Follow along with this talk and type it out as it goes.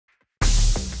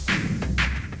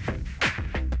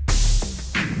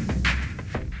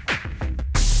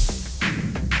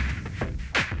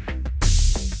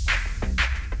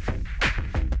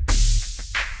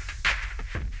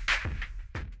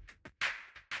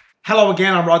Hello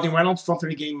again, I'm Rodney Reynolds from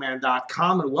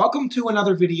 30gameman.com and welcome to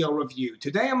another video review.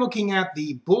 Today I'm looking at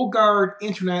the BullGuard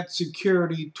Internet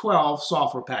Security 12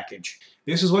 software package.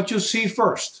 This is what you'll see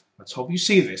first. Let's hope you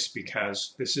see this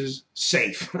because this is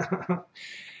safe.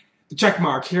 The check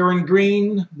mark here in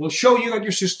green will show you that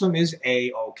your system is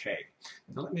A-OK.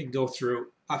 Now let me go through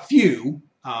a few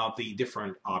of the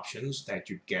different options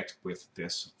that you get with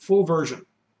this full version.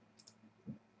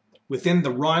 Within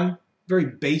the run, very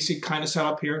basic kind of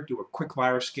setup here. Do a quick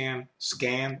virus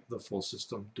scan the full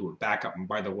system, do a backup. And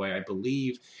by the way, I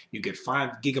believe you get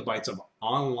 5 gigabytes of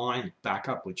online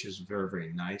backup, which is very,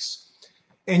 very nice.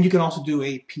 And you can also do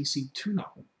a PC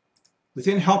tune-up.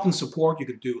 Within help and support, you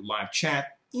can do live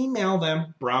chat, email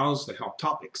them, browse the help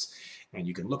topics, and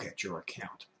you can look at your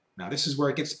account. Now this is where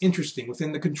it gets interesting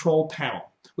within the control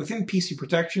panel. Within PC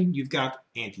protection, you've got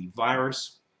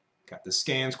antivirus, got the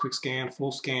scans, quick scan,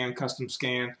 full scan, custom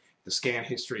scan, the scan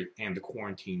history, and the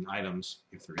quarantine items,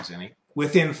 if there is any.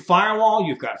 Within firewall,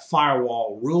 you've got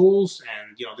firewall rules,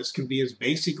 and this can be as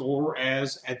basic or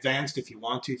as advanced if you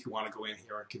want to. If you want to go in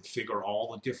here and configure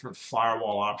all the different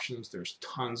firewall options, there's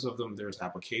tons of them. There's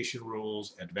application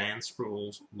rules, advanced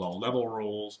rules, low-level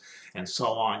rules, and so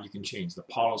on. You can change the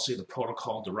policy, the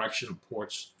protocol, direction,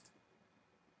 ports,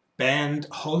 banned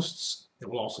hosts. It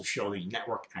will also show the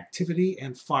network activity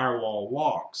and firewall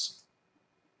logs.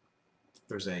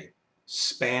 There's a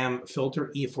spam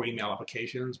filter for email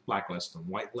applications, blacklist and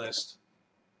whitelist,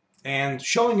 and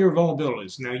showing your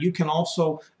vulnerabilities. Now you can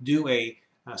also do a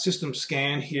system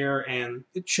scan here, and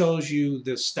it shows you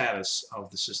the status of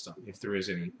the system, if there is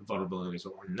any vulnerabilities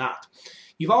or not.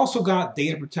 You've also got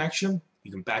data protection.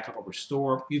 You can back up or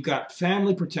restore. You've got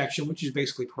family protection, which is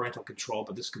basically parental control,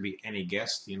 but this could be any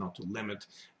guest, to limit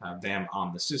them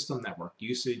on the system, network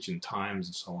usage and times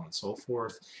and so on and so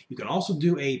forth. You can also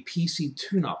do a PC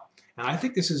tune-up. And I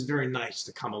think this is very nice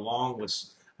to come along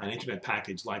with an internet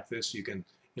package like this. You can,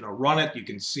 run it. You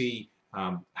can see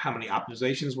how many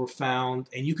optimizations were found.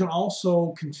 And you can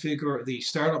also configure the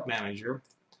startup manager.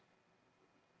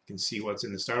 You can see what's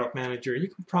in the startup manager. You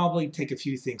can probably take a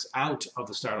few things out of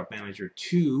the startup manager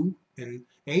to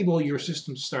enable your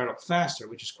system to start up faster,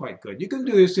 which is quite good. You can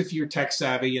do this if you're tech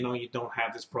savvy, you don't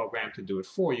have this program to do it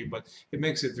for you, but it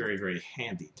makes it very, very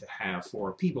handy to have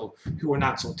for people who are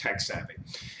not so tech savvy.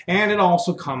 And it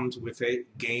also comes with a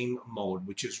game mode,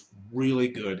 which is really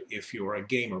good if you're a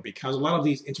gamer, because a lot of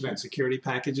these internet security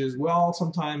packages, well,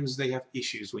 sometimes they have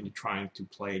issues when you're trying to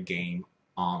play a game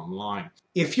online.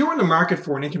 If you're in the market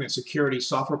for an internet security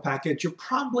software package, you're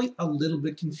probably a little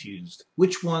bit confused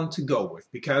which one to go with,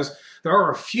 because there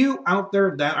are a few out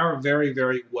there that are very,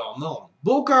 very well known.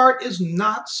 BullGuard is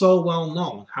not so well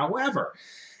known. However,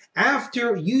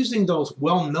 after using those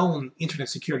well-known internet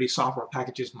security software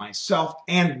packages myself,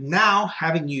 and now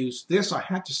having used this, I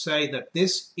have to say that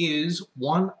this is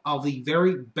one of the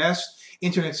very best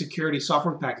internet security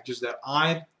software packages that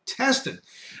I've tested.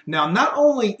 Now, not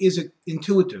only is it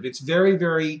intuitive, it's very,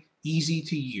 very easy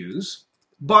to use,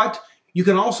 but you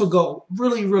can also go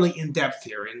really, really in depth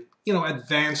here in,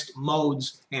 advanced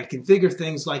modes and configure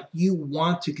things like you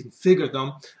want to configure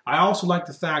them. I also like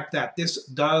the fact that this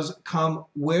does come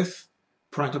with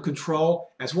parental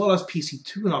control as well as PC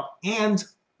tune-up and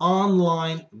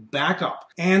online backup.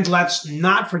 And let's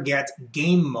not forget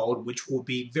game mode, which will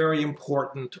be very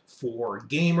important for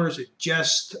gamers. It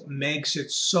just makes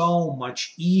it so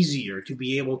much easier to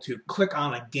be able to click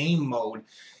on a game mode,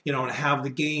 and have the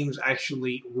games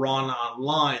actually run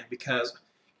online, because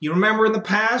you remember in the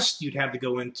past, you'd have to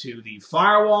go into the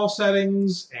firewall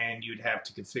settings and you'd have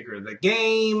to configure the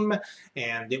game,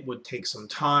 and it would take some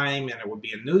time and it would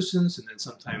be a nuisance, and then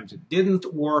sometimes it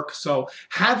didn't work. So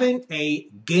having a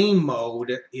game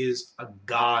mode is a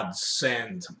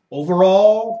godsend.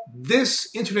 Overall, this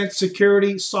internet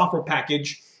security software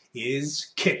package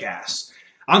is kick-ass.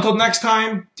 Until next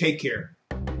time, take care.